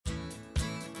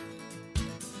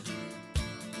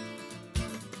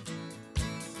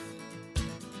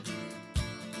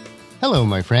Hello,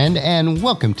 my friend, and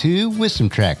welcome to Wisdom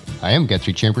Trek. I am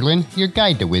Guthrie Chamberlain, your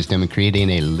guide to wisdom and creating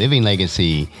a living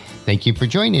legacy. Thank you for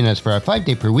joining us for our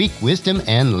 5-day-per-week Wisdom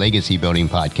and Legacy Building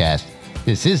podcast.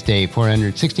 This is day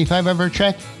 465 of our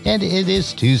trek, and it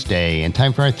is Tuesday, and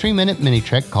time for our 3-minute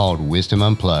mini-trek called Wisdom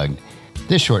Unplugged.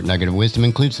 This short nugget of wisdom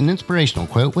includes an inspirational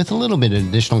quote with a little bit of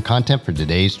additional content for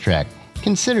today's trek.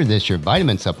 Consider this your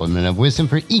vitamin supplement of wisdom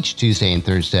for each Tuesday and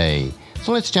Thursday.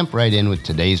 So let's jump right in with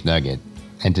today's nugget.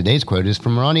 And today's quote is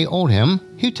from Ronnie Oldham,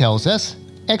 who tells us,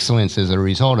 "Excellence is a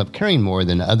result of caring more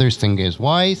than others think is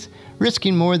wise,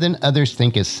 risking more than others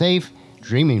think is safe,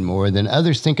 dreaming more than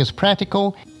others think is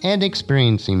practical, and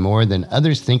experiencing more than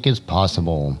others think is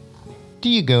possible." Do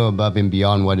you go above and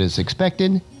beyond what is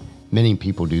expected? Many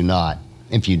people do not.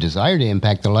 If you desire to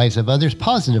impact the lives of others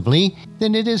positively,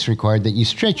 then it is required that you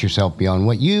stretch yourself beyond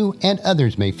what you and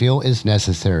others may feel is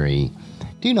necessary.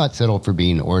 Do not settle for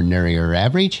being ordinary or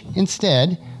average.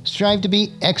 Instead, strive to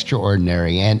be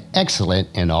extraordinary and excellent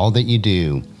in all that you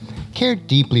do. Care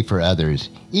deeply for others,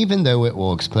 even though it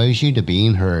will expose you to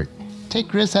being hurt.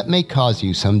 Take risks that may cause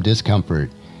you some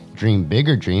discomfort. Dream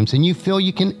bigger dreams than you feel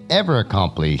you can ever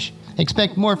accomplish.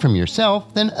 Expect more from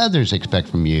yourself than others expect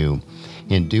from you.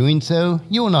 In doing so,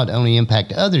 you will not only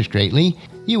impact others greatly,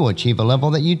 you will achieve a level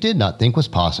that you did not think was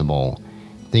possible.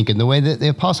 Think in the way that the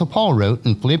Apostle Paul wrote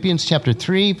in Philippians chapter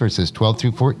 3, verses 12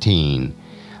 through 14.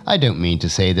 "I don't mean to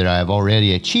say that I have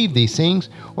already achieved these things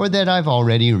or that I've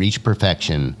already reached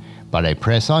perfection, but I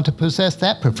press on to possess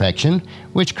that perfection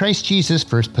which Christ Jesus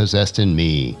first possessed in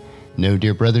me. No,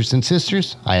 dear brothers and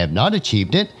sisters, I have not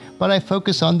achieved it, but I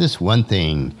focus on this one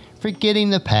thing, forgetting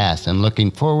the past and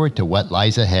looking forward to what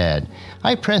lies ahead.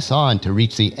 I press on to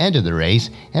reach the end of the race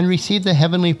and receive the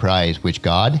heavenly prize which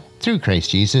God, through Christ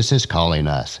Jesus, is calling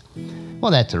us."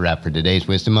 Well, that's a wrap for today's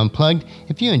Wisdom Unplugged.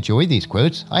 If you enjoy these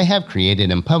quotes, I have created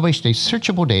and published a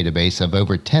searchable database of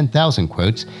over 10,000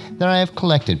 quotes that I have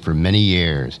collected for many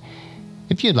years.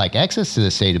 If you'd like access to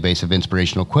this database of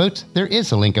inspirational quotes, there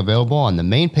is a link available on the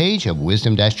main page of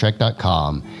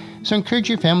wisdom-trek.com. So encourage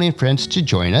your family and friends to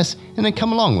join us and then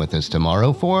come along with us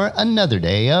tomorrow for another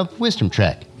day of Wisdom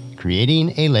Trek,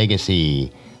 creating a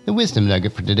legacy. The Wisdom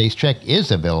Nugget for today's trek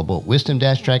is available at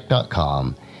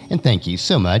wisdom-trek.com. And thank you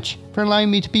so much for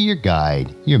allowing me to be your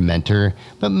guide, your mentor,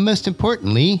 but most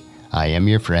importantly, I am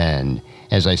your friend,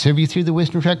 as I serve you through the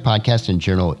Wisdom Trek podcast and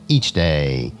journal each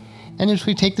day. And as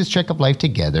we take this trek of life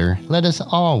together, let us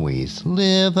always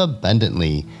live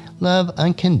abundantly, love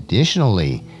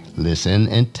unconditionally, listen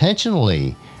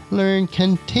intentionally, learn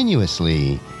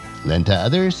continuously, lend to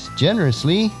others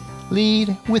generously,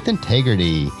 lead with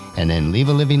integrity, and then leave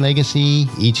a living legacy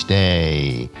each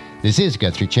day. This is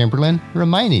Guthrie Chamberlain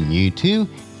reminding you to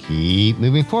keep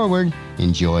moving forward,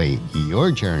 enjoy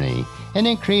your journey, and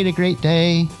then create a great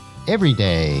day every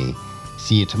day.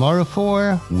 See you tomorrow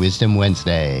for Wisdom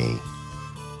Wednesday.